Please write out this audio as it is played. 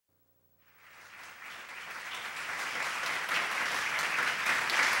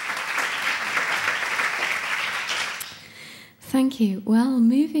Thank you. Well,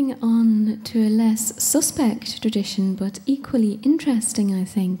 moving on to a less suspect tradition, but equally interesting, I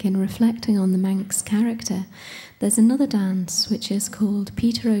think, in reflecting on the Manx character, there's another dance which is called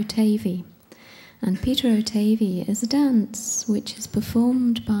Peter O'Tavy. And Peter O'Tavy is a dance which is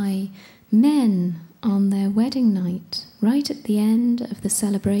performed by men on their wedding night. Right at the end of the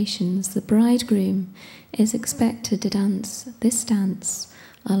celebrations, the bridegroom is expected to dance this dance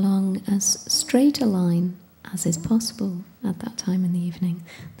along as straight a line as is possible at that time in the evening.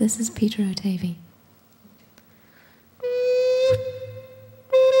 This is Peter O'Tavy.